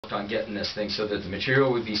on getting this thing so that the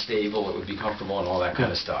material would be stable, it would be comfortable, and all that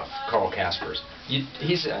kind of stuff. Carl Caspers.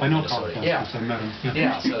 He's I know Carl Caspers. Yeah. I met him.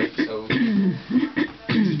 Yeah. So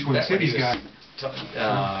he's a Twin Cities guy.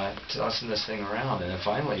 Tossing this thing around, and then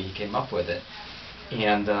finally he came up with it.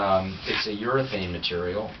 And it's a urethane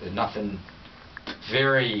material. There's nothing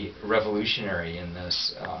very revolutionary in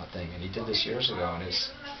this thing, and he did this years ago. And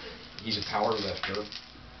he's a power lifter,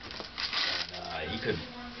 and he could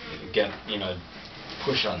get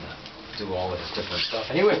push on do all of his different stuff.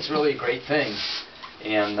 Anyway, it's really a great thing,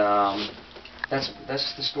 and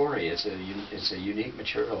that's the story. It's a unique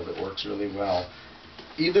material that works really well.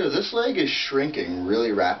 Either this leg is shrinking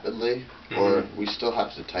really rapidly, or we still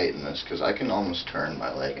have to tighten this, because I can almost turn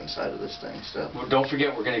my leg inside of this thing still. Well, don't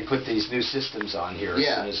forget, we're going to put these new systems on here.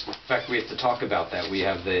 Yeah. In fact, we have to talk about that. We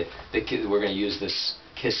have we're going to use this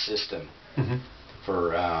KISS system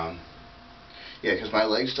for. Yeah, because my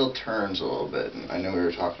leg still turns a little bit, and I know we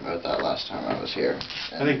were talking about that last time I was here.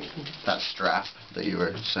 And I think that strap that you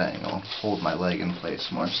were saying will hold my leg in place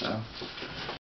more so.